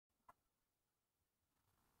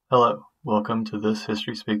Hello, welcome to this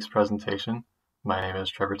History Speaks presentation. My name is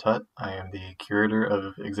Trevor Tutt. I am the Curator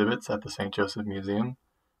of Exhibits at the St. Joseph Museum,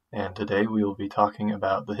 and today we will be talking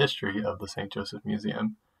about the history of the St. Joseph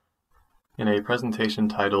Museum in a presentation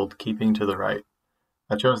titled Keeping to the Right.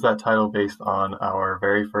 I chose that title based on our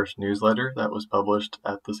very first newsletter that was published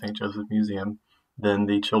at the St. Joseph Museum, then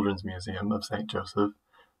the Children's Museum of St. Joseph,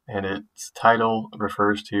 and its title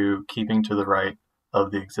refers to keeping to the right of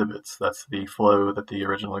the exhibits. That's the flow that the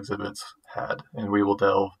original exhibits had, and we will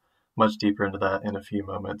delve much deeper into that in a few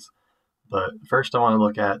moments. But first I want to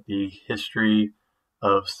look at the history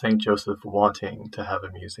of St. Joseph wanting to have a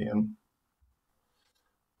museum.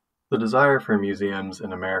 The desire for museums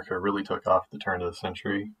in America really took off at the turn of the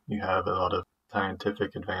century. You have a lot of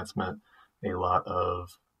scientific advancement, a lot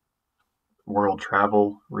of world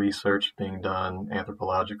travel research being done,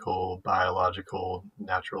 anthropological, biological,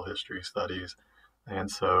 natural history studies.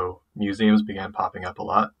 And so museums began popping up a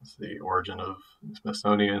lot. It's the origin of the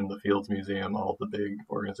Smithsonian, the Fields Museum, all the big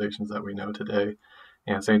organizations that we know today.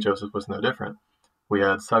 And St. Joseph was no different. We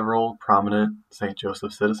had several prominent St.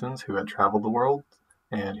 Joseph citizens who had traveled the world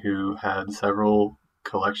and who had several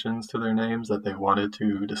collections to their names that they wanted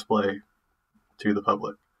to display to the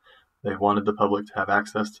public. They wanted the public to have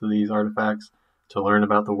access to these artifacts, to learn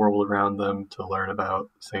about the world around them, to learn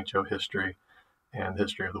about St. Joe history and the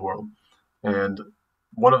history of the world. And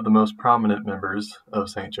one of the most prominent members of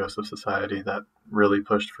St. Joseph Society that really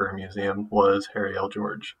pushed for a museum was Harry L.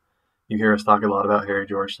 George. You hear us talk a lot about Harry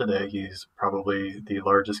George today. He's probably the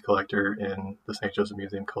largest collector in the St. Joseph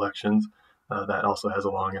Museum collections. That also has a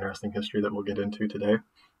long, interesting history that we'll get into today.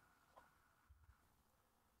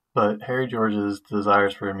 But Harry George's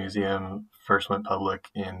desires for a museum first went public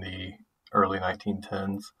in the early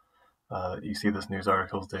 1910s. You see this news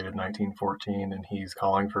article is dated 1914, and he's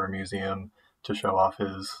calling for a museum to show off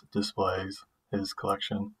his displays, his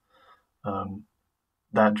collection.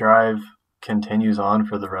 That drive continues on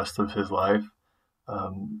for the rest of his life.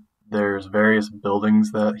 There's various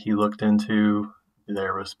buildings that he looked into.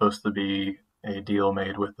 There was supposed to be a deal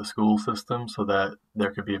made with the school system so that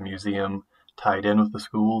there could be a museum tied in with the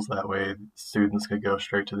schools. That way students could go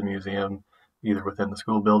straight to the museum, either within the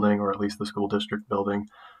school building or at least the school district building.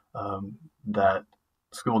 That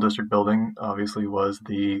school district building obviously was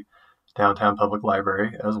the downtown public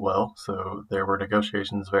library as well. So there were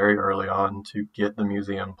negotiations very early on to get the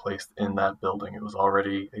museum placed in that building. It was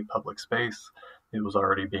already a public space. It was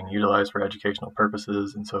already being utilized for educational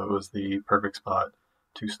purposes, and so it was the perfect spot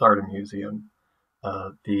to start a museum.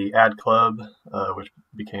 The Ad Club, which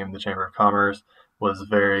became the Chamber of Commerce, was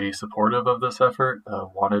very supportive of this effort,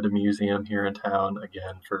 wanted a museum here in town,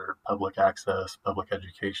 again, for public access, public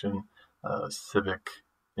education, civic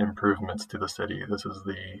improvements to the city. This is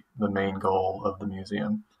the main goal of the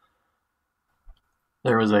museum.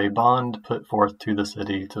 There was a bond put forth to the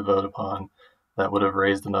city to vote upon that would have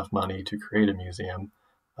raised enough money to create a museum.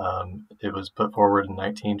 It was put forward in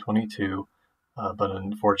 1922, but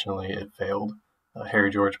unfortunately it failed. Harry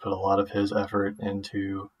George put a lot of his effort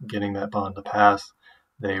into getting that bond to pass.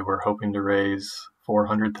 They were hoping to raise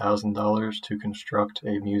 $400,000 to construct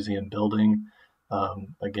a museum building.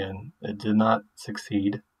 Again, it did not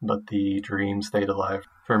succeed, but the dream stayed alive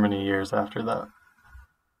for many years after that.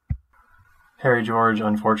 Harry George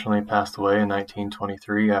unfortunately passed away in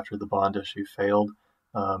 1923 after the bond issue failed.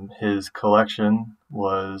 His collection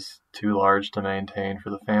was too large to maintain for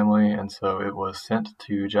the family, and so it was sent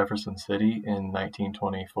to Jefferson City in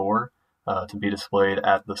 1924 to be displayed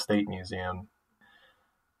at the State Museum.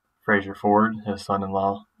 Fraser Ford, his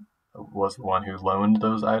son-in-law, was the one who loaned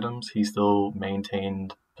those items. He still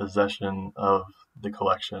maintained possession of the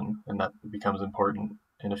collection, and that becomes important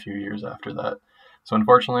in a few years after that. So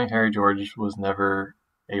unfortunately, Harry George was never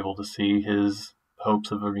able to see his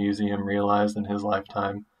hopes of a museum realized in his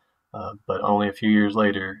lifetime, but only a few years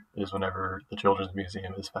later is whenever the Children's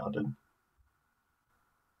Museum is founded.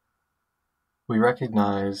 We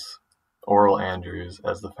recognize Oral Andrews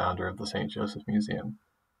as the founder of the St. Joseph Museum.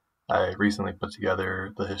 I recently put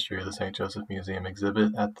together the history of the St. Joseph Museum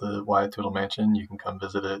exhibit at the Wyatt Tootle Mansion. You can come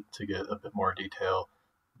visit it to get a bit more detail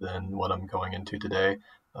than what I'm going into today.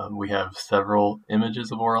 We have several images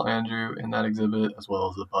of Oral Andrew in that exhibit, as well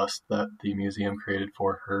as the bust that the museum created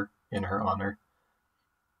for her in her honor.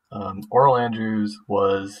 Oral Andrews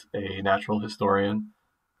was a natural historian.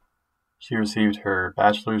 She received her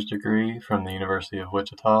bachelor's degree from the University of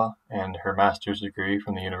Wichita and her master's degree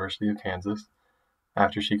from the University of Kansas.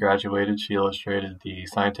 After she graduated, she illustrated the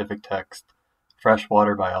scientific text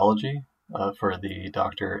Freshwater Biology for the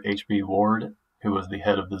Dr. H.B. Ward, who was the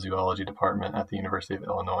head of the zoology department at the University of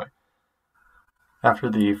Illinois.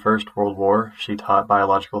 After the First World War, she taught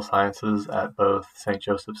biological sciences at both St.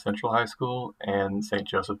 Joseph Central High School and St.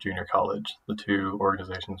 Joseph Junior College. The two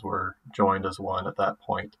organizations were joined as one at that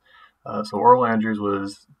point. So Oral Andrews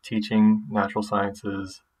was teaching natural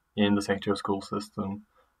sciences in the St. Joe school system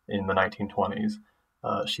in the 1920s.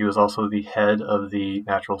 She was also the head of the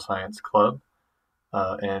Natural Science Club,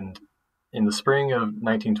 and in the spring of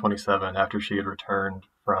 1927, after she had returned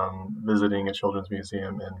from visiting a children's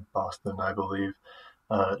museum in Boston, I believe,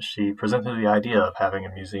 she presented the idea of having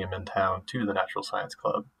a museum in town to the Natural Science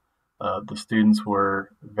Club. The students were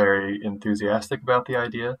very enthusiastic about the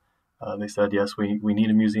idea. They said, yes, we need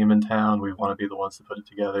a museum in town. We want to be the ones to put it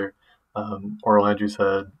together. Oral Andrews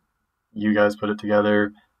said, you guys put it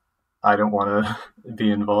together. I don't want to be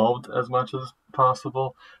involved as much as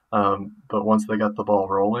possible. But once they got the ball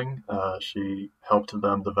rolling, she helped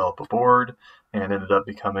them develop a board and ended up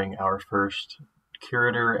becoming our first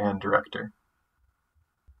curator and director.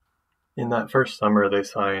 In that first summer, they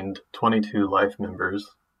signed 22 life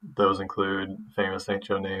members. Those include famous St.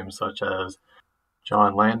 Joe names such as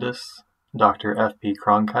John Landis, Dr. F.P.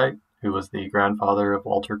 Cronkite, who was the grandfather of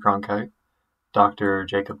Walter Cronkite, Dr.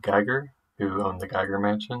 Jacob Geiger, who owned the Geiger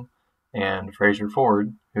Mansion, and Fraser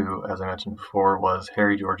Ford, who, as I mentioned before, was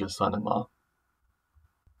Harry George's son-in-law.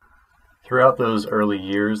 Throughout those early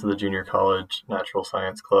years, the Junior College Natural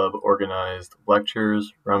Science Club organized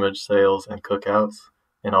lectures, rummage sales, and cookouts,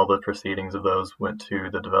 and all the proceedings of those went to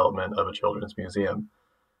the development of a children's museum.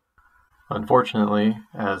 Unfortunately,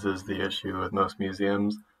 as is the issue with most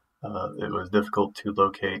museums, it was difficult to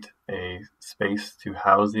locate a space to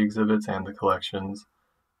house the exhibits and the collections.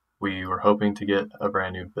 We were hoping to get a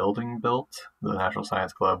brand new building built. The Natural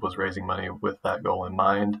Science Club was raising money with that goal in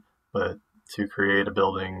mind, but to create a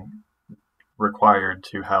building required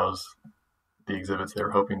to house the exhibits they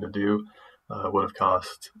were hoping to do would have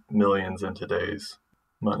cost millions in today's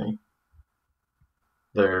money.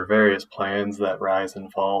 There are various plans that rise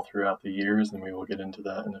and fall throughout the years, and we will get into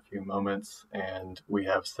that in a few moments, and we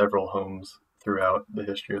have several homes throughout the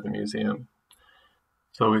history of the museum.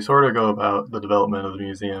 So we sort of go about the development of the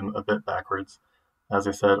museum a bit backwards. As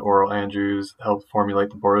I said, Oral Andrews helped formulate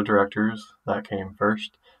the board of directors. That came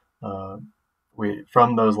first.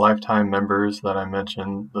 From those lifetime members that I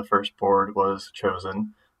mentioned, the first board was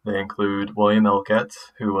chosen. They include William L.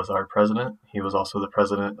 Getz, who was our president. He was also the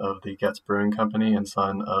president of the Getz Brewing Company and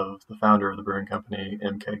son of the founder of the brewing company,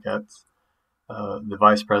 M.K. Getz. The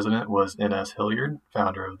vice president was N.S. Hilliard,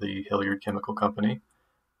 founder of the Hilliard Chemical Company.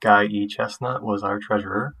 Guy E. Chestnut was our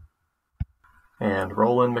treasurer, and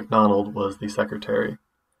Roland McDonald was the secretary.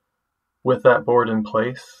 With that board in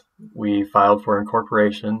place, we filed for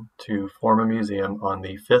incorporation to form a museum on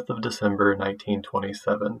the 5th of December,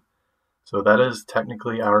 1927. So that is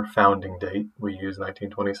technically our founding date. We use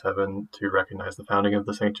 1927 to recognize the founding of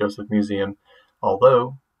the St. Joseph Museum,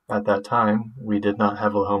 although at that time we did not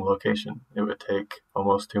have a home location. It would take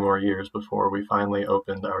almost 2 more years before we finally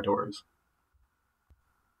opened our doors.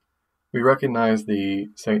 We recognize the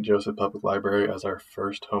St. Joseph Public Library as our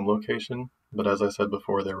first home location, but as I said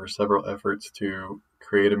before, there were several efforts to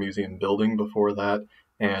create a museum building before that,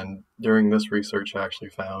 and during this research I actually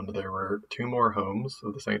found there were 2 more homes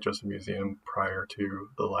of the St. Joseph Museum prior to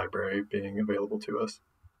the library being available to us.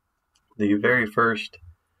 The very first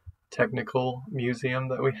technical museum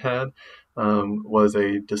that we had was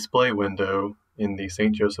a display window in the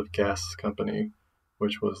St. Joseph Gas Company,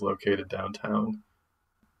 which was located downtown.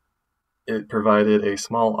 It provided a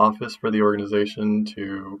small office for the organization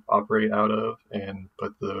to operate out of and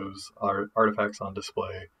put those artifacts on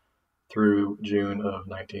display through June of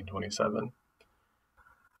 1927.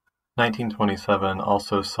 1927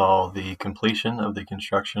 also saw the completion of the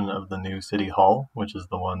construction of the new City Hall, which is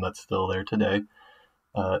the one that's still there today.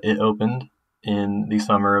 It opened in the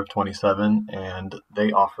summer of 27, and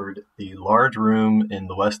they offered the large room in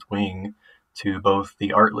the West Wing to both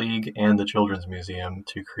the Art League and the Children's Museum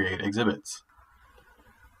to create exhibits.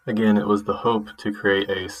 Again, it was the hope to create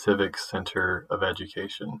a civic center of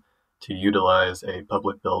education, to utilize a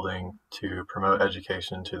public building to promote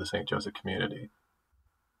education to the St. Joseph community.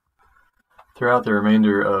 Throughout the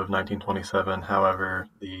remainder of 1927, however,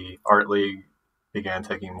 the Art League began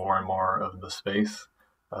taking more and more of the space.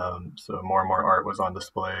 So more and more art was on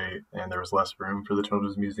display, and there was less room for the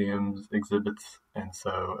Children's Museum's exhibits, and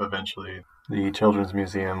so eventually the Children's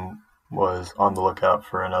Museum was on the lookout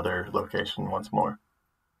for another location once more.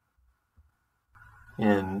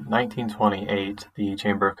 In 1928, the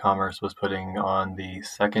Chamber of Commerce was putting on the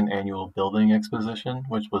second annual building exposition,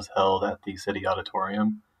 which was held at the City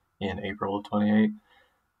Auditorium in April of 28,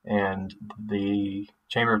 and the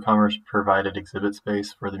Chamber of Commerce provided exhibit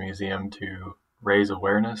space for the museum to raise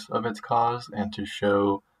awareness of its cause and to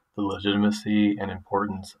show the legitimacy and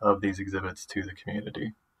importance of these exhibits to the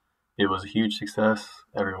community. It was a huge success.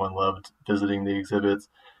 Everyone loved visiting the exhibits.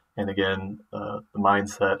 And again, the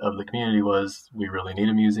mindset of the community was, we really need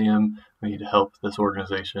a museum. We need to help this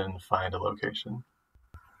organization find a location.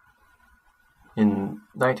 In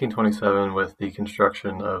 1927, with the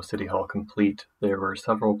construction of City Hall complete, there were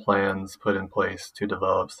several plans put in place to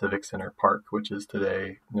develop Civic Center Park, which is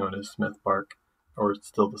today known as Smith Park, or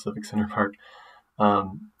still the Civic Center Park.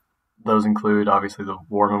 Those include, obviously, the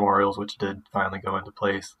war memorials, which did finally go into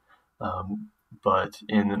place. But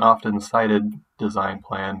in an often cited design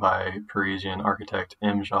plan by Parisian architect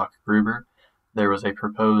M. Jacques Gruber, there was a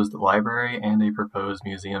proposed library and a proposed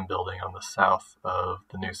museum building on the south of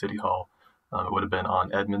the new City Hall. It would have been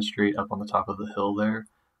on Edmund Street, up on the top of the hill there,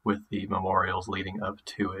 with the memorials leading up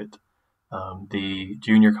to it. The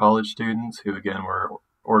junior college students, who again were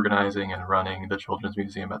organizing and running the Children's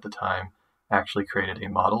Museum at the time, actually created a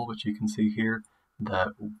model, which you can see here, that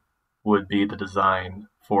would be the design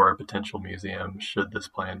for a potential museum should this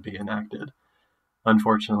plan be enacted.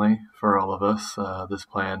 Unfortunately for all of us, this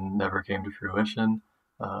plan never came to fruition.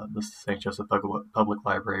 The St. Joseph Public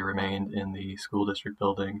Library remained in the school district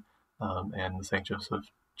building, and the St. Joseph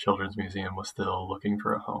Children's Museum was still looking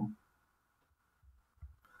for a home.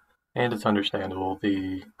 And it's understandable,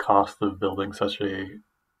 the cost of building such a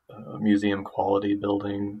museum quality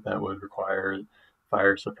building that would require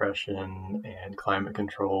fire suppression and climate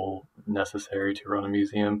control necessary to run a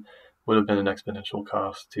museum would have been an exponential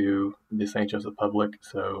cost to the St. Joseph Public.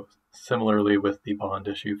 So similarly with the bond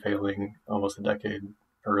issue failing almost a decade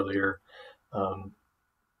earlier,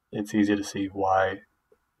 it's easy to see why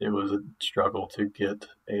it was a struggle to get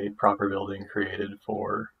a proper building created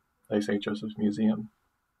for a St. Joseph's Museum.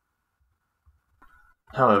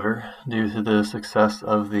 However, due to the success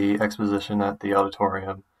of the exposition at the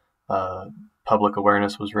auditorium, public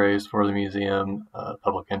awareness was raised for the museum,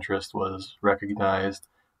 public interest was recognized,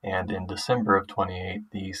 and in December of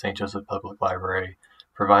 28, the St. Joseph Public Library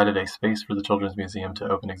provided a space for the Children's Museum to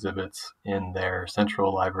open exhibits in their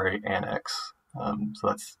Central Library Annex. So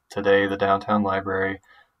that's today the downtown library.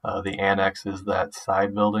 The annex is that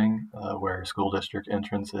side building where school district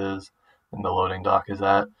entrance is and the loading dock is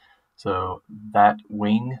at. So that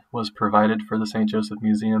wing was provided for the St. Joseph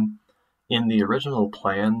Museum. In the original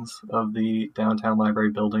plans of the downtown library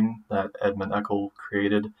building that Edmund Eckel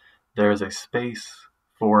created, there is a space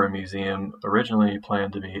for a museum originally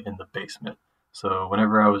planned to be in the basement. So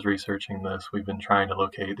whenever I was researching this, we've been trying to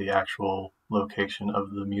locate the actual location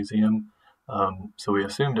of the museum. So we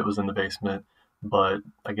assumed it was in the basement, but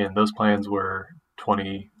again, those plans were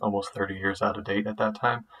 20, almost 30 years out of date at that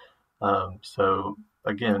time. So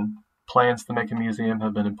again, plans to make a museum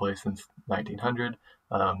have been in place since 1900,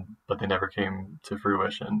 but they never came to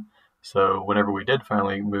fruition. So whenever we did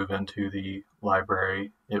finally move into the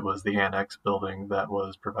library, it was the annex building that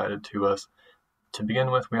was provided to us. To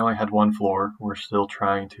begin with, we only had one floor. We're still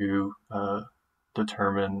trying to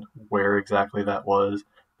determine where exactly that was,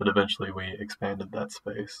 but eventually we expanded that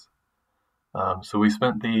space. So we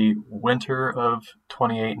spent the winter of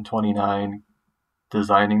 28 and 29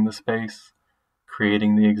 designing the space,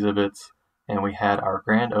 creating the exhibits, and we had our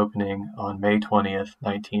grand opening on May 20th,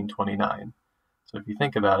 1929. So if you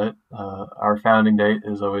think about it, our founding date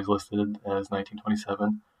is always listed as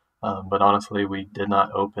 1927, but honestly, we did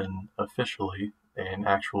not open officially an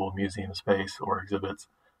actual museum space or exhibits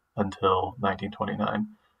until 1929.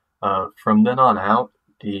 From then on out,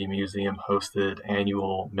 the museum hosted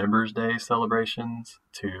annual Members' Day celebrations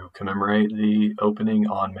to commemorate the opening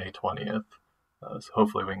on May 20th. So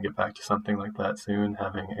hopefully we can get back to something like that soon,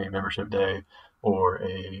 having a membership day or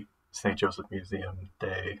a St. Joseph Museum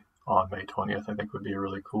Day on May 20th, I think would be a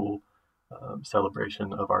really cool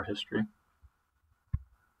celebration of our history.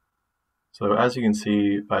 So as you can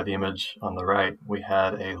see by the image on the right, we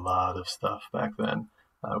had a lot of stuff back then.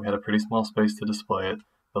 We had a pretty small space to display it,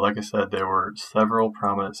 but like I said, there were several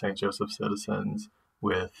prominent St. Joseph citizens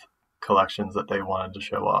with collections that they wanted to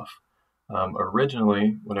show off.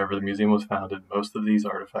 Originally, whenever the museum was founded, most of these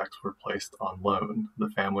artifacts were placed on loan. The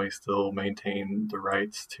family still maintained the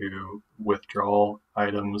rights to withdraw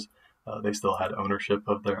items. They still had ownership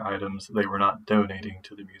of their items. They were not donating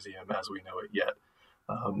to the museum as we know it yet.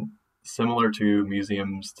 Similar to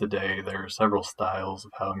museums today, there are several styles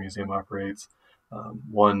of how a museum operates.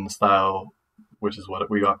 One style, which is what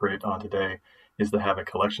we operate on today, is to have a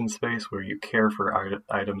collection space where you care for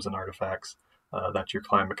items and artifacts, that you're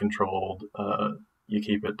climate controlled, you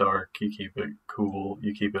keep it dark, you keep it cool,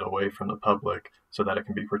 you keep it away from the public so that it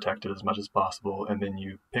can be protected as much as possible, and then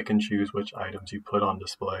you pick and choose which items you put on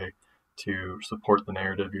display to support the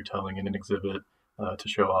narrative you're telling in an exhibit, to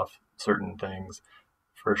show off certain things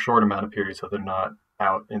for a short amount of period so they're not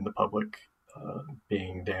out in the public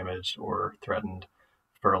being damaged or threatened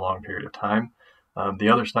for a long period of time. The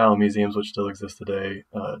other style of museums which still exist today,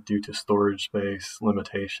 due to storage space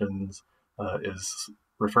limitations, is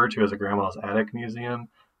referred to as a grandma's attic museum,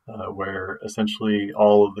 where essentially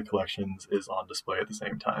all of the collections is on display at the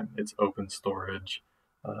same time. It's open storage.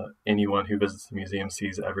 Anyone who visits the museum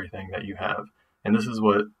sees everything that you have. And this is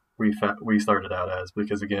what we started out as,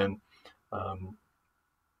 because again,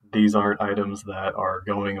 these aren't items that are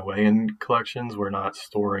going away in collections. We're not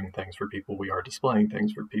storing things for people. We are displaying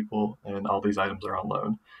things for people, and all these items are on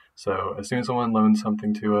loan. So as soon as someone loaned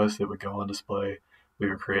something to us, it would go on display. We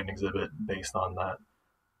would create an exhibit based on that.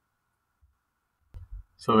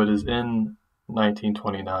 So it is in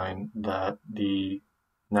 1929 that the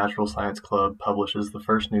Natural Science Club publishes the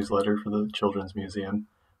first newsletter for the Children's Museum,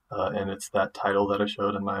 and it's that title that I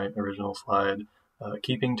showed in my original slide,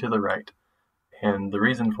 Keeping to the Right. And the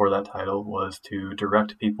reason for that title was to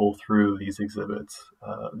direct people through these exhibits.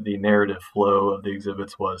 The narrative flow of the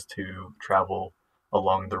exhibits was to travel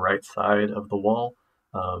along the right side of the wall,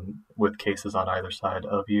 with cases on either side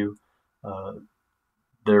of you.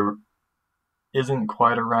 There isn't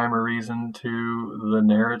quite a rhyme or reason to the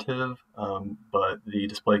narrative, but the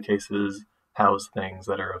display cases house things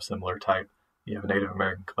that are of similar type. You have a Native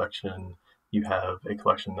American collection, you have a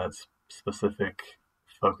collection that's specific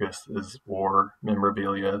focus is war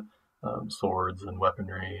memorabilia, swords and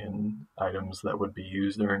weaponry and items that would be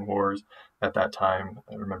used during wars. At that time,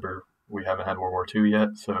 I remember we haven't had World War II yet,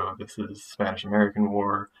 so this is Spanish-American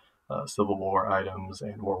War, Civil War items,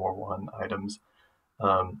 and World War I items.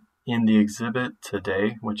 In the exhibit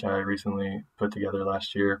today, which I recently put together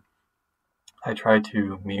last year, I tried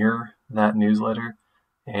to mirror that newsletter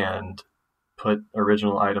and put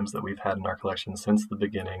original items that we've had in our collection since the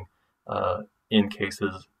beginning in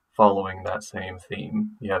cases following that same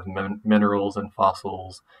theme. You have minerals and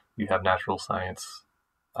fossils, you have natural science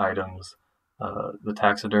items. The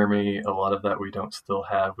taxidermy, a lot of that we don't still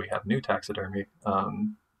have. We have new taxidermy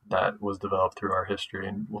that was developed through our history,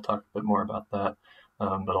 and we'll talk a bit more about that.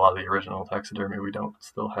 But a lot of the original taxidermy we don't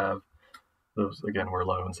still have. Those, again, were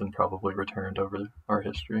loans and probably returned over our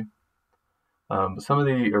history. But some of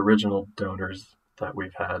the original donors that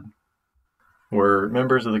we've had were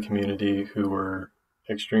members of the community who were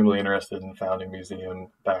extremely interested in founding a museum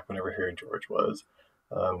back whenever Harry George was.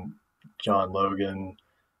 John Logan,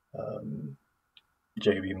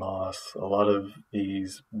 J.B. Moss, a lot of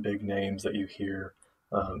these big names that you hear.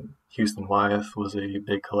 Houston Wyeth was a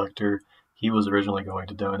big collector. He was originally going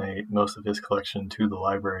to donate most of his collection to the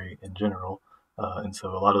library in general, and so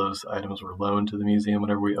a lot of those items were loaned to the museum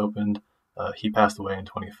whenever we opened. He passed away in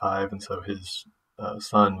 25, and so his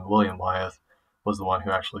son, William Wyeth, was the one who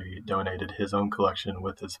actually donated his own collection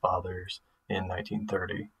with his father's in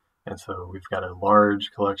 1930. And so we've got a large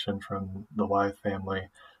collection from the Wyeth family.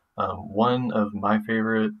 One of my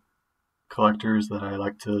favorite collectors that I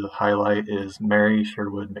like to highlight is Mary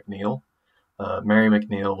Sherwood McNeil. Mary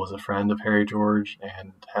McNeil was a friend of Harry George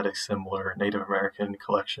and had a similar Native American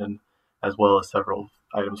collection, as well as several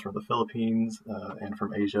items from the Philippines and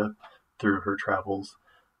from Asia through her travels.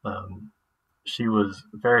 She was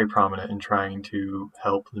very prominent in trying to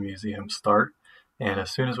help the museum start, and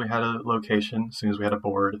as soon as we had a location, as soon as we had a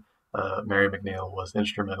board, Mary McNeil was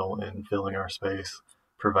instrumental in filling our space,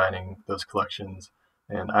 providing those collections,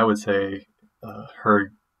 and I would say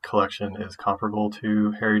her collection is comparable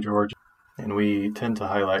to Harry George, and we tend to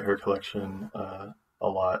highlight her collection a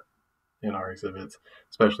lot in our exhibits,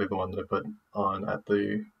 especially the one that I put on at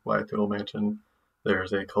the Wyeth Mansion.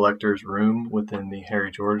 There's a collector's room within the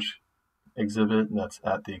Harry George exhibit that's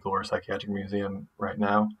at the Glore Psychiatric Museum right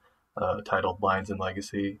now, titled Lines and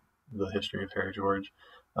Legacy, The History of Harry George.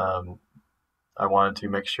 I wanted to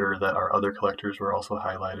make sure that our other collectors were also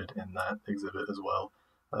highlighted in that exhibit as well.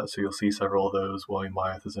 So you'll see several of those. William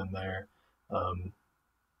Wyeth is in there.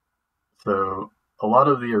 So a lot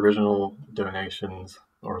of the original donations,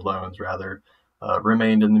 or loans rather,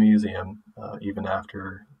 remained in the museum even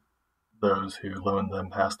after those who loaned them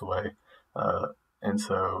passed away. And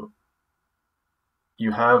so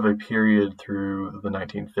you have a period through the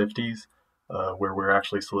 1950s where we're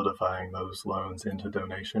actually solidifying those loans into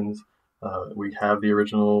donations. We have the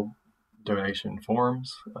original donation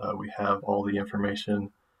forms. We have all the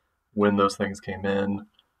information when those things came in,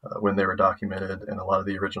 when they were documented, and a lot of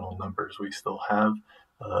the original numbers we still have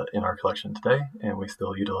in our collection today, and we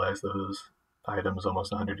still utilize those items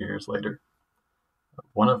almost 100 years later.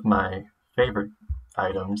 One of my favorite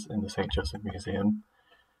items in the St. Joseph Museum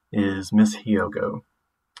is Miss Hyogo.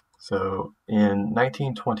 So in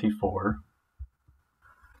 1924,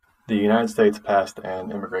 the United States passed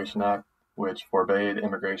an Immigration Act which forbade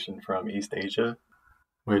immigration from East Asia,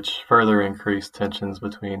 which further increased tensions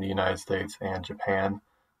between the United States and Japan.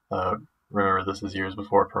 Uh, Remember, this is years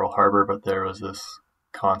before Pearl Harbor, but there was this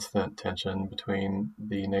constant tension between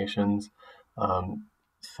the nations.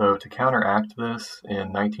 So to counteract this,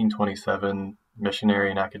 in 1927,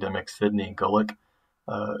 missionary and academic Sidney Gulick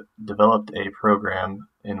developed a program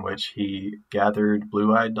in which he gathered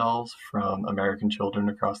blue-eyed dolls from American children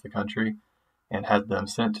across the country and had them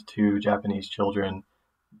sent to Japanese children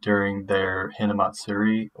during their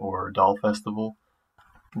Hinamatsuri, or Doll Festival.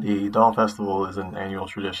 The Doll Festival is an annual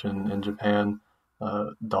tradition in Japan.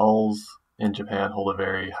 Dolls in Japan hold a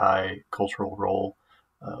very high cultural role.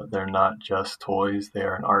 They're not just toys, they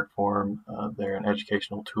are an art form, they're an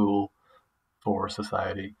educational tool for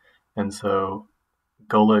society. And so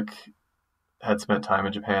Golik had spent time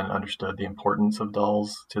in Japan and understood the importance of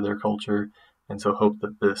dolls to their culture, and so hoped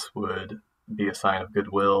that this would be a sign of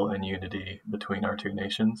goodwill and unity between our two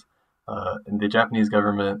nations. And the Japanese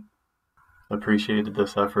government appreciated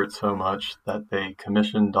this effort so much that they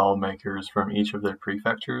commissioned doll makers from each of their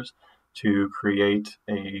prefectures to create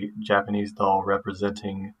a Japanese doll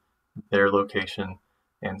representing their location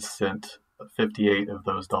and sent 58 of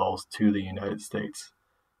those dolls to the United States.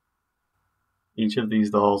 Each of these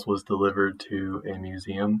dolls was delivered to a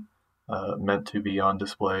museum meant to be on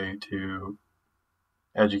display to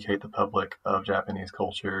educate the public of Japanese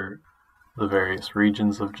culture, the various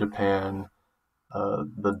regions of Japan,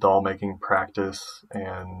 the doll making practice,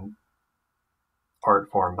 and art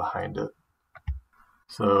form behind it.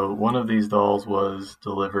 So one of these dolls was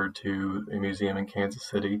delivered to a museum in Kansas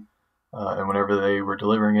City, and whenever they were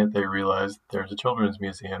delivering it, they realized there's a children's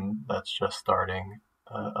museum that's just starting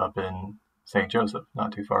up in St. Joseph,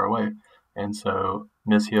 not too far away. And so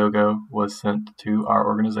Miss Hyogo was sent to our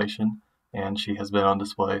organization, and she has been on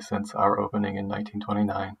display since our opening in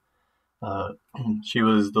 1929. She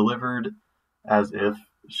was delivered as if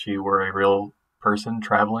she were a real person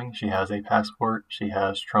traveling. She has a passport, she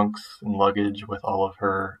has trunks and luggage with all of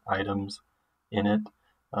her items in it.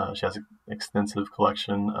 She has an extensive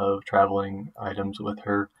collection of traveling items with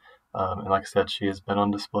her. And like I said, she has been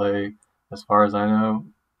on display, as far as I know,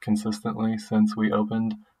 consistently since we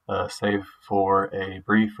opened, save for a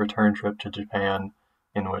brief return trip to Japan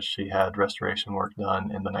in which she had restoration work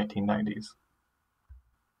done in the 1990s.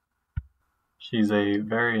 She's a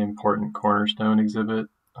very important cornerstone exhibit.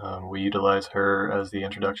 We utilize her as the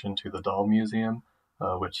introduction to the Doll Museum,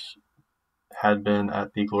 which had been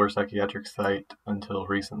at the Glore Psychiatric site until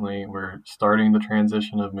recently. We're starting the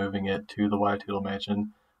transition of moving it to the Waiatootle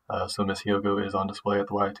Mansion. So Miss Hyogo is on display at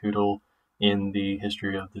the Waiatootle in the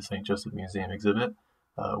History of the St. Joseph Museum exhibit,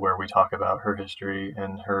 where we talk about her history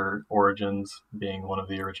and her origins being one of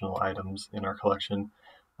the original items in our collection.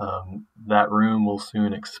 That room will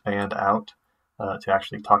soon expand out to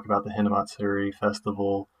actually talk about the Hinamatsuri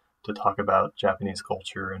festival, to talk about Japanese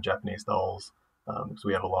culture and Japanese dolls, because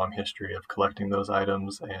we have a long history of collecting those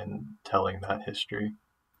items and telling that history.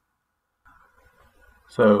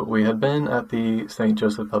 So we had been at the St.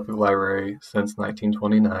 Joseph Public Library since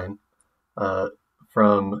 1929.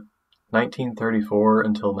 From 1934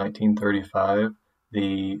 until 1935,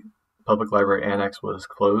 the Public Library Annex was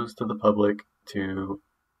closed to the public to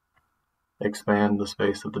expand the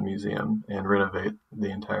space of the museum and renovate the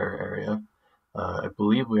entire area. I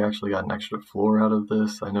believe we actually got an extra floor out of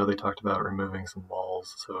this. I know they talked about removing some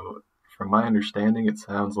walls, so from my understanding, it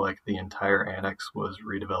sounds like the entire annex was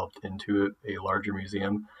redeveloped into a larger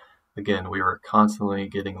museum. Again, we were constantly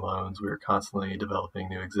getting loans, we were constantly developing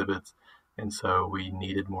new exhibits, and so we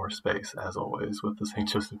needed more space, as always, with the St.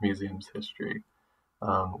 Joseph Museum's history.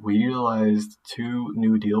 We utilized 2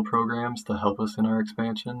 New Deal programs to help us in our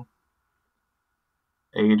expansion.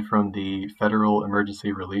 Aid from the Federal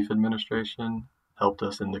Emergency Relief Administration helped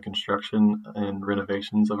us in the construction and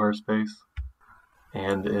renovations of our space.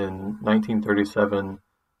 And in 1937,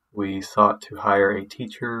 we sought to hire a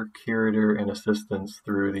teacher, curator, and assistants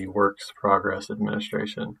through the Works Progress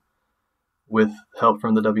Administration. With help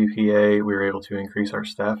from the WPA, we were able to increase our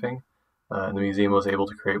staffing, and the museum was able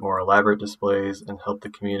to create more elaborate displays and help the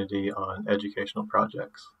community on educational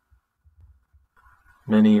projects.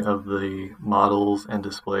 Many of the models and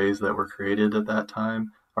displays that were created at that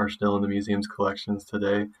time are still in the museum's collections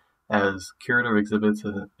today. As Curator of Exhibits,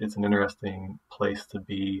 it's an interesting place to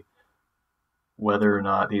be, whether or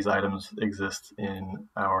not these items exist in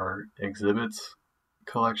our exhibits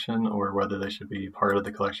collection or whether they should be part of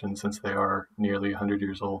the collection. Since they are nearly 100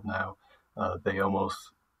 years old now, they almost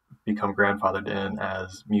become grandfathered in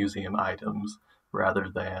as museum items. rather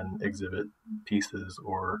than exhibit pieces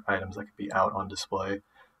or items that could be out on display.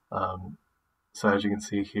 So as you can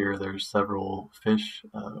see here, there's several fish.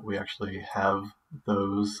 We actually have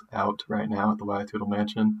those out right now at the Waiatuttle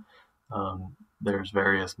Mansion. There's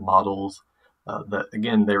various models that,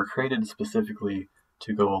 again, they were created specifically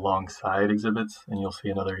to go alongside exhibits, and you'll see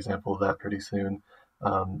another example of that pretty soon.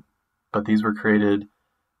 But these were created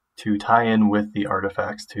to tie in with the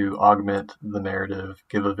artifacts, to augment the narrative,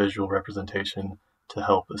 give a visual representation to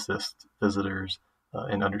help assist visitors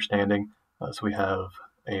in understanding. So we have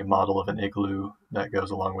a model of an igloo that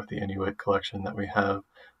goes along with the Inuit collection that we have.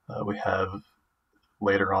 We have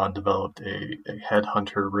later on developed a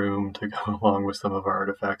headhunter room to go along with some of our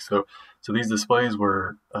artifacts. So these displays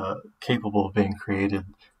were capable of being created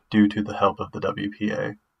due to the help of the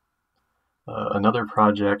WPA. Another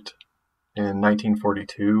project in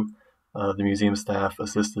 1942, the museum staff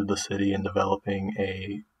assisted the city in developing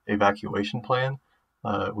a evacuation plan.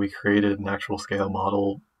 We created an actual scale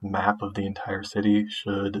model map of the entire city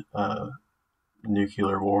should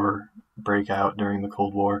nuclear war break out during the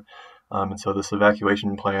Cold War. And so this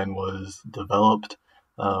evacuation plan was developed,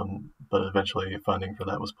 but eventually funding for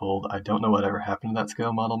that was pulled. I don't know whatever happened to that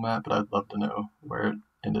scale model map, but I'd love to know where it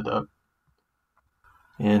ended up.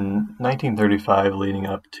 In 1935, leading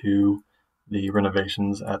up to the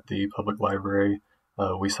renovations at the public library,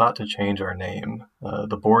 we sought to change our name.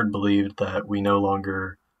 The board believed that we no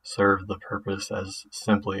longer served the purpose as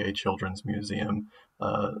simply a children's museum,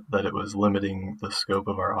 that it was limiting the scope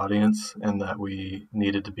of our audience, and that we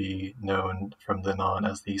needed to be known from then on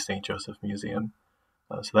as the St. Joseph Museum.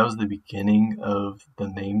 So that was the beginning of the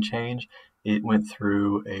name change. It went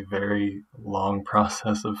through a very long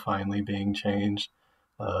process of finally being changed.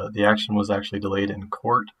 The action was actually delayed in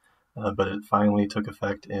court, but it finally took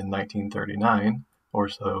effect in 1939, or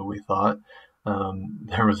so we thought.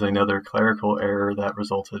 There was another clerical error that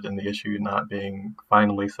resulted in the issue not being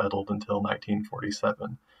finally settled until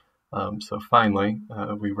 1947. So finally,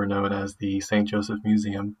 we were known as the St. Joseph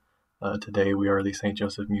Museum. Today we are the St.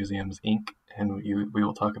 Joseph Museums, Inc., and we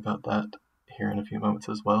will talk about that here in a few moments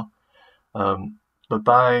as well. But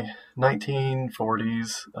by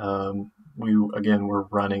 1940s, we again were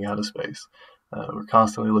running out of space. We're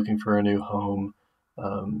constantly looking for a new home,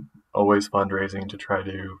 always fundraising to try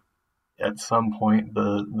to, at some point,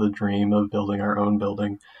 the dream of building our own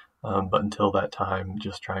building, but until that time,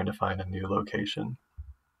 just trying to find a new location.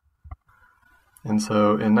 And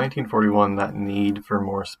so in 1941, that need for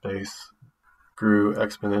more space grew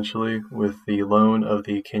exponentially with the loan of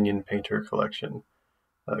the Kenyon Painter collection.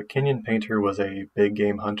 Kenyon Painter was a big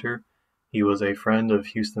game hunter. He was a friend of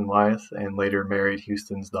Houston Wyeth and later married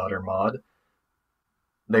Houston's daughter Maud.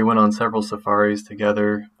 They went on several safaris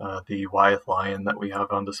together. The Wyeth lion that we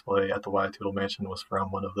have on display at the Waiatuttle Mansion was from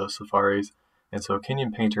one of those safaris. And so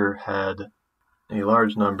Kenyon Painter had a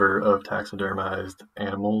large number of taxidermized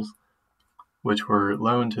animals, which were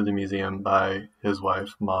loaned to the museum by his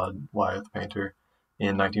wife, Maud Wyeth Painter,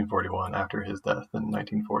 in 1941 after his death in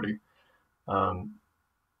 1940.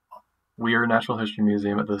 We are a natural history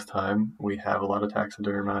museum at this time. We have a lot of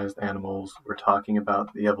taxidermized animals. We're talking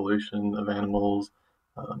about the evolution of animals,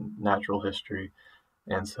 natural history,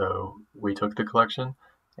 and so we took the collection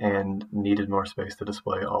and needed more space to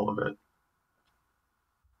display all of it.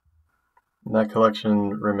 That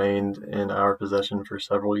collection remained in our possession for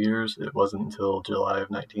several years. It wasn't until July of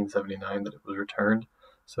 1979 that it was returned.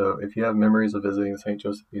 So if you have memories of visiting the St.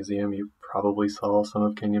 Joseph Museum, you probably saw some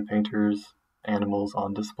of Kenyon Painter's animals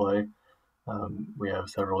on display. We have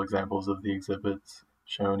several examples of the exhibits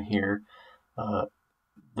shown here.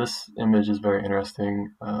 This image is very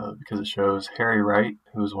interesting because it shows Harry Wright,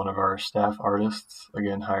 who is one of our staff artists,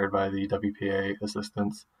 again hired by the WPA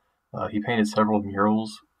assistants. He painted several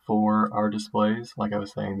murals for our displays. Like I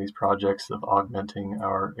was saying, these projects of augmenting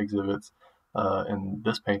our exhibits. And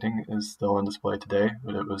this painting is still on display today,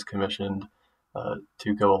 but it was commissioned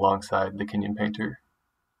to go alongside the Kenyon Painter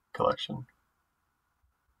collection.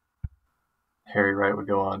 Harry Wright would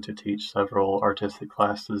go on to teach several artistic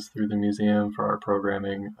classes through the museum for our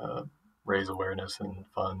programming, raise awareness and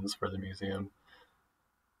funds for the museum.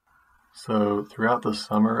 So throughout the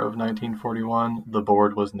summer of 1941, the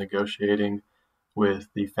board was negotiating with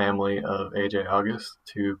the family of A.J. August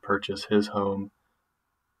to purchase his home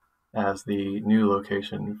as the new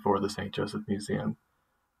location for the St. Joseph Museum.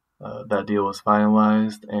 That deal was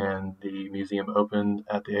finalized, and the museum opened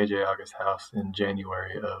at the A.J. August House in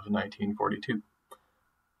January of 1942.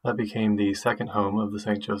 That became the second home of the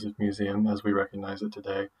St. Joseph Museum as we recognize it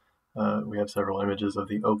today. We have several images of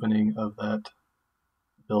the opening of that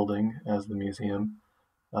building as the museum.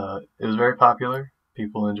 It was very popular.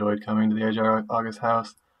 people enjoyed coming to the A.J. August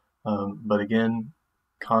House. But again,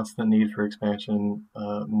 constant need for expansion,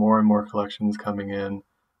 more and more collections coming in,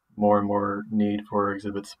 more and more need for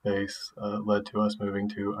exhibit space led to us moving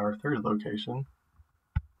to our third location,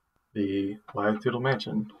 the Wyeth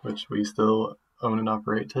Mansion, which we still own and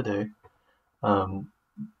operate today.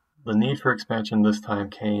 The need for expansion this time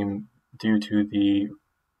came due to the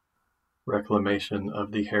reclamation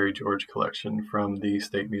of the Harry George collection from the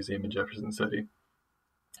State Museum in Jefferson City.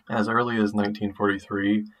 As early as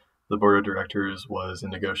 1943, the board of directors was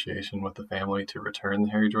in negotiation with the family to return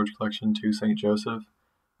the Harry George collection to St. Joseph.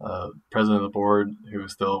 President of the board, who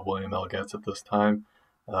was still William L. Getz at this time,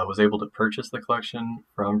 was able to purchase the collection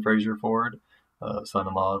from Fraser Ford,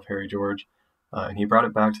 son-in-law of Harry George, and he brought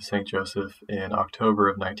it back to St. Joseph in October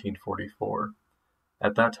of 1944.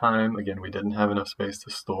 At that time, again, we didn't have enough space to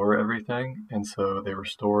store everything, and so they were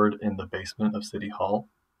stored in the basement of City Hall,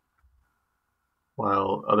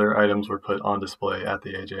 while other items were put on display at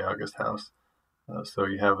the A.J. August House. So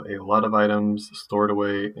you have a lot of items stored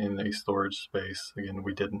away in a storage space. Again,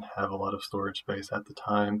 we didn't have a lot of storage space at the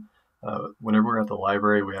time. Whenever we were at the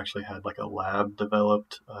library, we actually had like a lab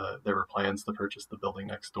developed. There were plans to purchase the building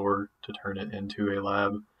next door to turn it into a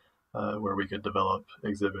lab where we could develop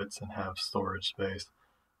exhibits and have storage space.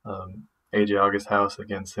 A.J. August House,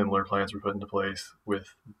 again, similar plans were put into place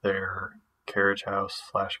with their carriage house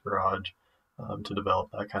 / garage to develop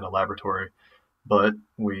that kind of laboratory. But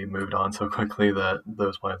we moved on so quickly that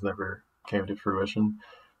those plans never came to fruition.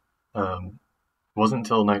 It wasn't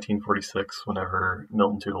until 1946, whenever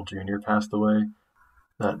Milton Tootle Jr. passed away,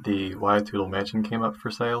 that the Wyeth Tootle Mansion came up for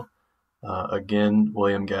sale. Again,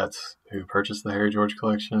 William Getz, who purchased the Harry George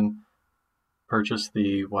collection, purchased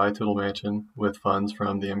the Wyeth Tootle Mansion with funds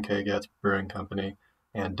from the M.K. Getz Brewing Company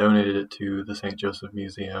and donated it to the St. Joseph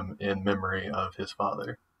Museum in memory of his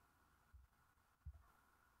father.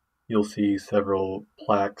 You'll see several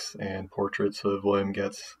plaques and portraits of William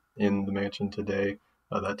Getz in the mansion today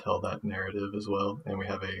that tell that narrative as well, and we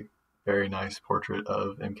have a very nice portrait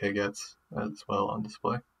of M.K. Getz as well on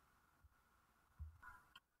display.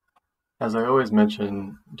 As I always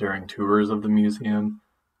mention during tours of the museum,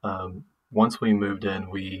 once we moved in,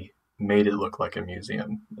 we made it look like a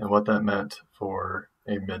museum, and what that meant for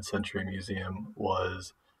a mid-century museum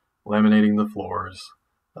was laminating the floors,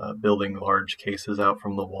 building large cases out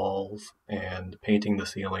from the walls, and painting the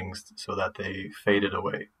ceilings so that they faded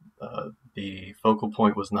away. The focal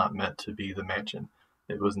point was not meant to be the mansion.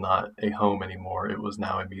 It was not a home anymore. It was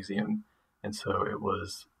now a museum. And so it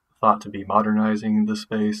was thought to be modernizing the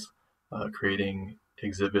space, creating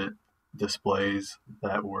exhibit displays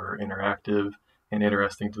that were interactive and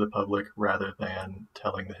interesting to the public rather than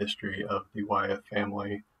telling the history of the Wyeth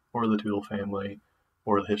family or the Tootle family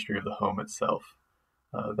or the history of the home itself.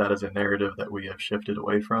 That is a narrative that we have shifted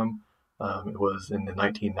away from. It was in the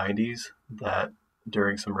 1990s that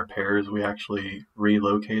during some repairs we actually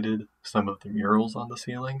relocated some of the murals on the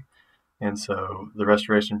ceiling, and so the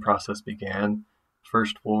restoration process began.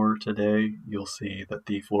 First floor today, you'll see that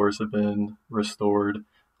the floors have been restored.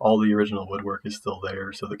 All the original woodwork is still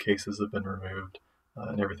there, so the cases have been removed,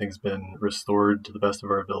 and everything's been restored to the best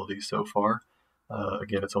of our ability so far.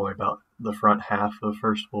 Again, it's only about the front half of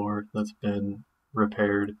first floor that's been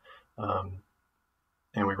repaired,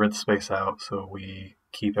 and we rent the space out, so we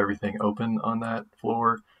keep everything open on that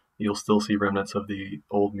floor. You'll still see remnants of the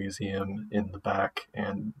old museum in the back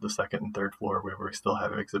and the second and third floor where we still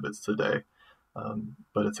have exhibits today.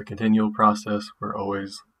 But it's a continual process. We're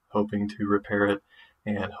always hoping to repair it,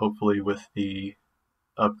 and hopefully with the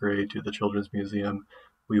upgrade to the Children's Museum,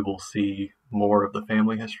 we will see more of the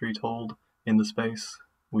family history told in the space.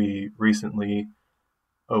 We recently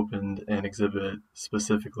opened an exhibit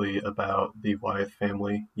specifically about the Wyeth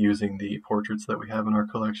family using the portraits that we have in our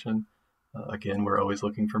collection. Again, we're always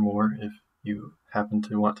looking for more. If you happen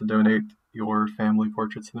to want to donate your family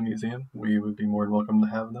portraits to the museum, we would be more than welcome to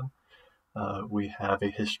have them. We have a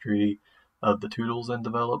history of the Tootles in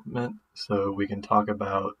development, so we can talk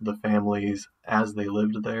about the families as they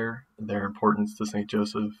lived there, their importance to St.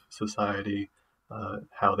 Joseph Society,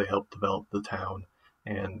 how they helped develop the town,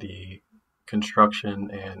 and the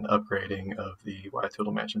construction and upgrading of the Wyeth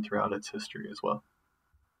Tootle Mansion throughout its history as well.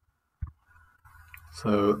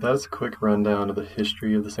 So that's a quick rundown of the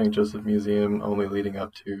history of the St. Joseph Museum, only leading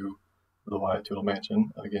up to the Wyeth Tootle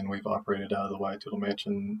Mansion. Again, we've operated out of the Wyeth Tootle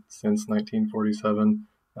Mansion since 1947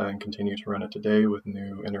 and continue to run it today with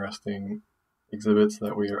new interesting exhibits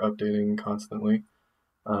that we are updating constantly.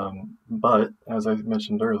 But as I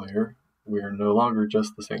mentioned earlier, we are no longer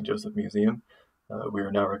just the St. Joseph Museum. We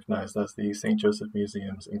are now recognized as the St. Joseph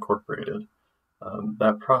Museums Incorporated.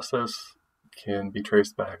 That process can be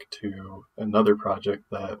traced back to another project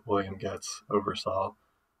that William Getz oversaw,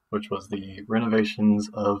 which was the renovations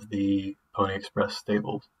of the Pony Express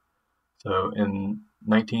stables. So in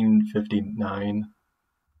 1959,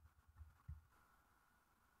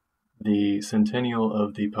 the centennial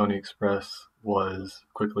of the Pony Express was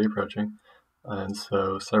quickly approaching, and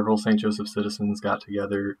so several St. Joseph citizens got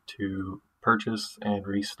together to purchase and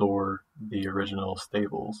restore the original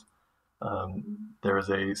stables. There was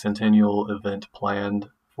a centennial event planned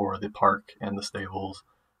for the park and the stables,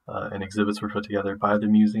 and exhibits were put together by the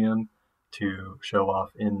museum to show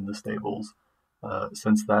off in the stables.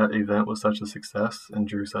 Since that event was such a success and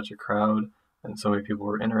drew such a crowd, and so many people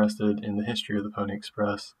were interested in the history of the Pony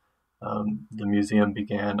Express, the museum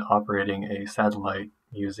began operating a satellite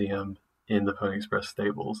museum in the Pony Express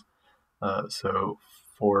stables. So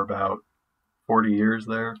for about 40 years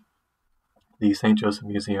there, the St. Joseph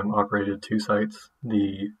Museum operated two sites,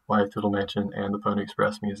 the Wyatt Tootle Mansion and the Pony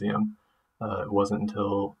Express Museum. It wasn't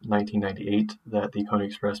until 1998 that the Pony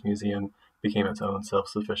Express Museum became its own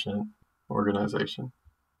self-sufficient organization.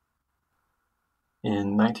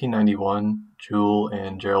 In 1991, Jewel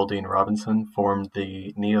and Geraldine Robinson formed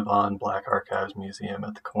the Neavon Black Archives Museum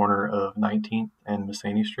at the corner of 19th and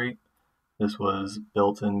Misceny Street. This was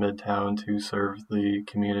built in Midtown to serve the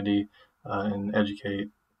community and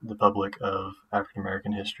educate the public of African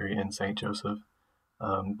American history in St. Joseph.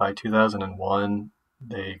 By 2001,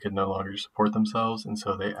 they could no longer support themselves, and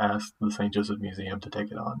so they asked the St. Joseph Museum to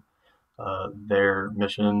take it on. Their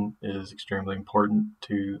mission is extremely important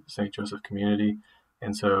to the St. Joseph community,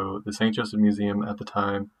 and so the St. Joseph Museum at the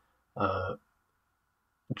time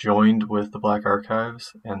joined with the Black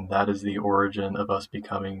Archives, and that is the origin of us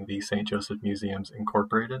becoming the St. Joseph Museums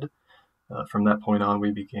Incorporated. From that point on,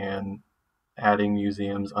 we began adding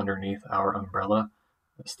museums underneath our umbrella,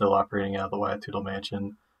 still operating out of the Wyatt Tootle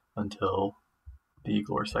Mansion until the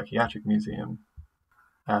Glore Psychiatric Museum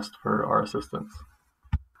asked for our assistance.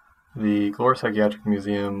 The Glore Psychiatric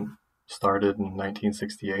Museum started in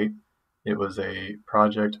 1968. It was a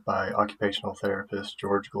project by occupational therapist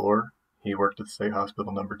George Glore. He worked at State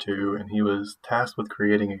Hospital No. 2, and he was tasked with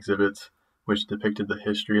creating exhibits which depicted the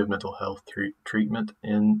history of mental health treatment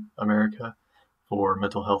in America for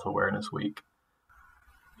Mental Health Awareness Week.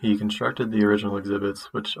 He constructed the original exhibits,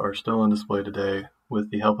 which are still on display today, with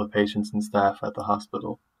the help of patients and staff at the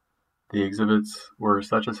hospital. The exhibits were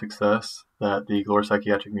such a success that the Glore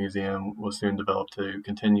Psychiatric Museum was soon developed to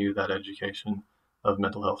continue that education of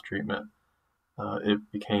mental health treatment. It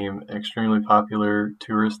became an extremely popular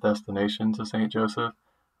tourist destination to St. Joseph,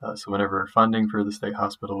 so whenever funding for the state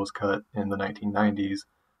hospital was cut in the 1990s,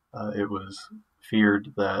 it was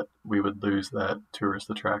feared that we would lose that tourist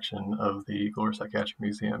attraction of the Glore Psychiatric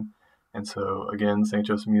Museum. And so again, St.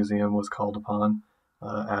 Joseph Museum was called upon,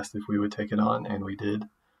 asked if we would take it on, and we did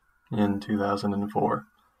in 2004.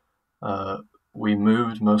 We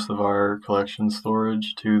moved most of our collection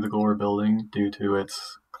storage to the Glore building due to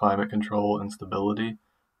its climate control and stability,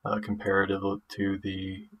 comparative to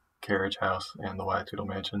the carriage house and the Wyatt Tootle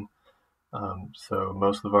Mansion. So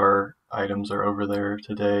most of our items are over there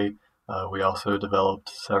today. We also developed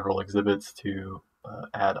several exhibits to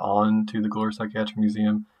add on to the Glore Psychiatric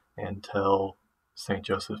Museum and tell St.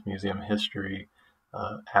 Joseph Museum history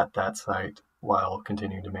at that site while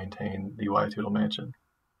continuing to maintain the Wyatt Tootle Mansion.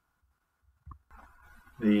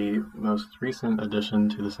 The most recent addition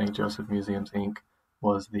to the St. Joseph Museums, Inc.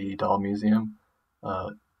 was the Doll Museum.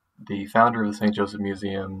 The founder of the St. Joseph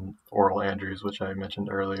Museum, Oral Andrews, which I mentioned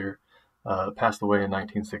earlier, passed away in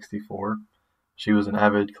 1964. She was an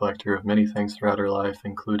avid collector of many things throughout her life,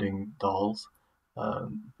 including dolls.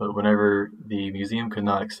 But whenever the museum could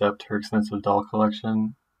not accept her extensive doll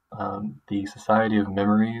collection, the Society of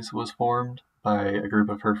Memories was formed by a group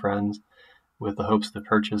of her friends with the hopes to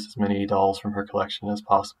purchase as many dolls from her collection as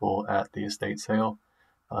possible at the estate sale.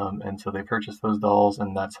 And so they purchased those dolls,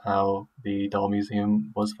 and that's how the Doll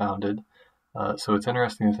Museum was founded. So it's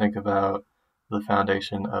interesting to think about the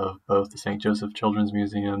foundation of both the St. Joseph Children's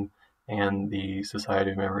Museum and the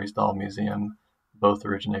Society of Memories Doll Museum, both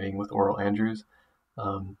originating with Oral Andrews.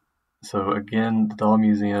 So again, the Doll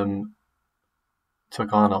Museum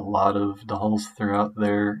took on a lot of dolls throughout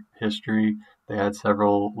their history. They had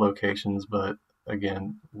several locations, but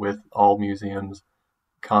again, with all museums,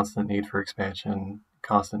 constant need for expansion,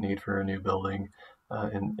 constant need for a new building.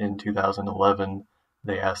 In 2011,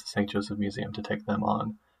 they asked the St. Joseph Museum to take them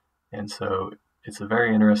on. And so it's a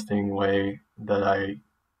very interesting way that I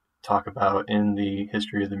talk about in the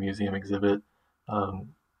history of the museum exhibit.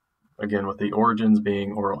 Again, with the origins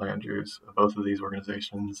being Oral Andrews, both of these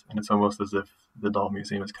organizations, and it's almost as if the Doll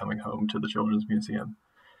Museum is coming home to the Children's Museum.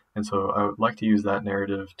 And so I would like to use that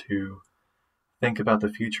narrative to think about the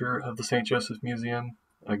future of the St. Joseph Museum.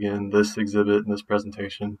 Again, this exhibit and this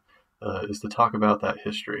presentation is to talk about that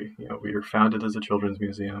history. We were founded as a children's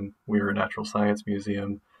museum, we were a natural science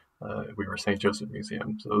museum, we were a St. Joseph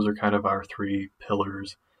Museum. So those are kind of our three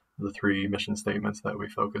pillars, the three mission statements that we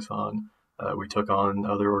focus on. We took on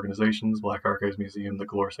other organizations, Black Archives Museum, the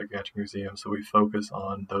Galore Psychiatric Museum, so we focus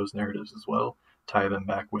on those narratives as well, tie them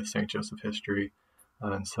back with St. Joseph history.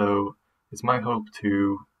 And so it's my hope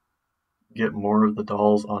to get more of the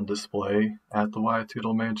dolls on display at the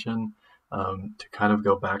Wyatt-Tootle Mansion, to kind of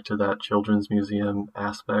go back to that children's museum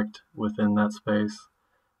aspect within that space,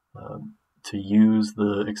 to use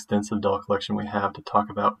the extensive doll collection we have to talk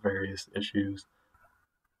about various issues.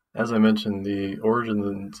 As I mentioned, the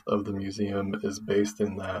origins of the museum is based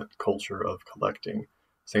in that culture of collecting.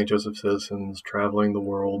 St. Joseph citizens traveling the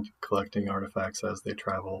world, collecting artifacts as they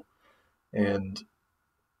travel. And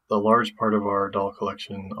a large part of our doll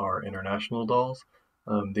collection are international dolls.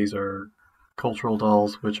 These are cultural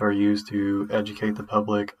dolls which are used to educate the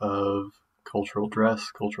public of cultural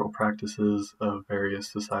dress, cultural practices of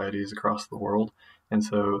various societies across the world. And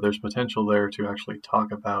so there's potential there to actually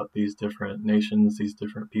talk about these different nations, these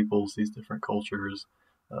different peoples, these different cultures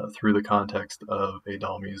through the context of a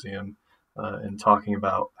doll museum, and talking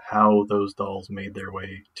about how those dolls made their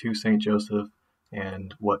way to St. Joseph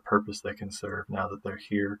and what purpose they can serve now that they're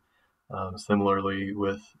here. Similarly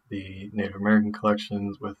with the Native American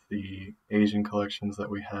collections, with the Asian collections that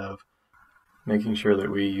we have, making sure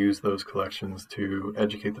that we use those collections to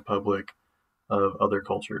educate the public of other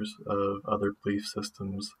cultures, of other belief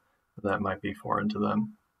systems that might be foreign to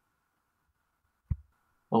them.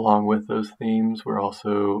 Along with those themes, we're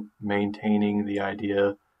also maintaining the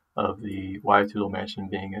idea of the Wyatt-Tootle Mansion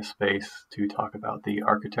being a space to talk about the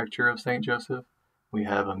architecture of St. Joseph. We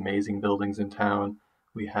have amazing buildings in town.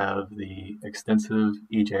 We have the extensive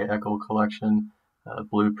E.J. Eckel collection,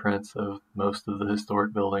 blueprints of most of the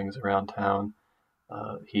historic buildings around town.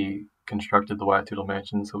 He constructed the Wyatt-Tootle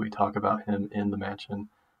Mansion, so we talk about him in the mansion,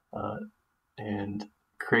 and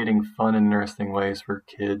creating fun and interesting ways for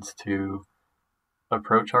kids to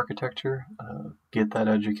approach architecture, get that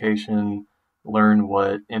education, learn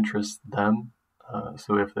what interests them.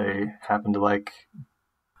 So if they happen to like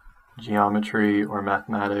geometry or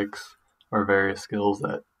mathematics or various skills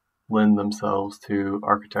that lend themselves to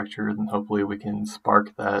architecture, then hopefully we can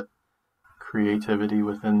spark that creativity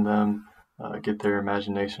within them, get their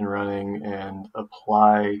imagination running, and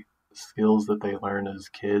apply skills that they learn as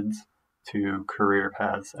kids to career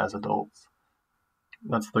paths as adults.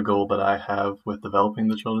 That's the goal that I have with developing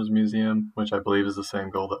the Children's Museum, which I believe is the same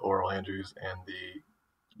goal that Oral Andrews and the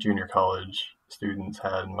junior college students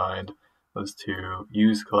had in mind, was to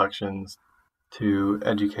use collections to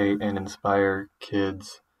educate and inspire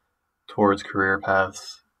kids towards career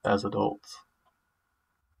paths as adults.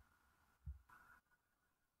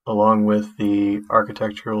 Along with the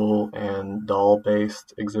architectural and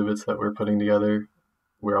doll-based exhibits that we're putting together,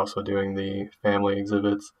 we're also doing the family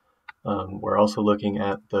exhibits. We're also looking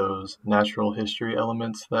at those natural history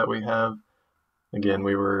elements that we have. Again,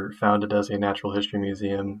 we were founded as a natural history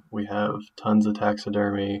museum. We have tons of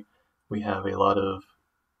taxidermy. We have a lot of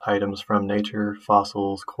items from nature,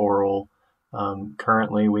 fossils, coral.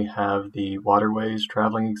 Currently, we have the Waterways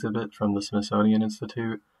traveling exhibit from the Smithsonian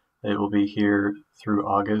Institute. It will be here through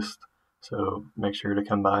August, so make sure to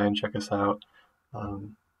come by and check us out.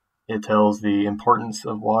 It tells the importance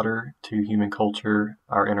of water to human culture,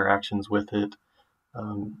 our interactions with it,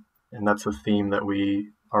 and that's a theme that we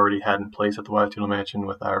already had in place at the Wyatt-Tootle Mansion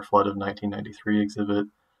with our Flood of 1993 exhibit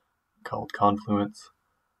called Confluence.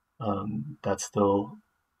 That's still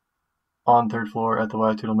on third floor at the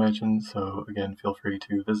Wyatt-Tootle Mansion, so again, feel free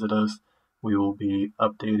to visit us. We will be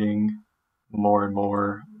updating more and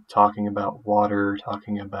more, talking about water,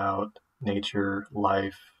 talking about nature,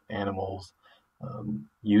 life, animals,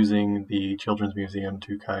 using the Children's Museum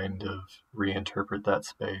to kind of reinterpret that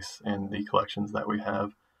space and the collections that we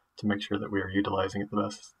have to make sure that we are utilizing it the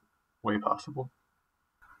best way possible.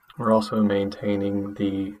 We're also maintaining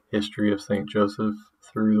the history of St. Joseph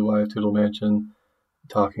through the Wyatt-Tootle Mansion,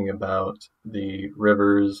 talking about the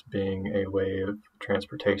rivers being a way of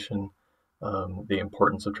transportation, the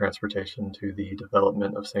importance of transportation to the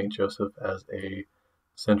development of St. Joseph as a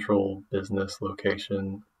central business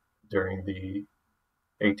location during the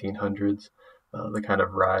 1800s, the kind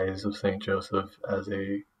of rise of St. Joseph as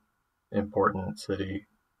a important city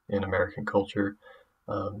in American culture,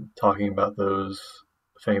 talking about those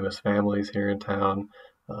famous families here in town,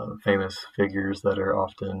 famous figures that are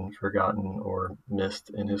often forgotten or missed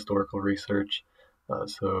in historical research.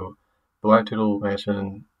 So the Wyatt-Tootle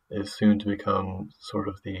Mansion is soon to become sort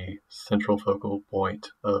of the central focal point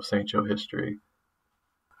of St. Joe history.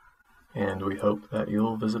 And we hope that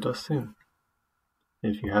you'll visit us soon.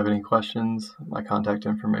 If you have any questions, my contact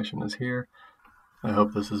information is here. I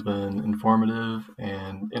hope this has been informative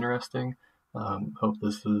and interesting. Hope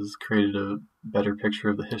this has created a better picture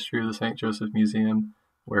of the history of the St. Joseph Museum,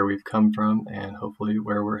 where we've come from, and hopefully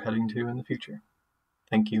where we're heading to in the future.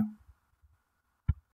 Thank you.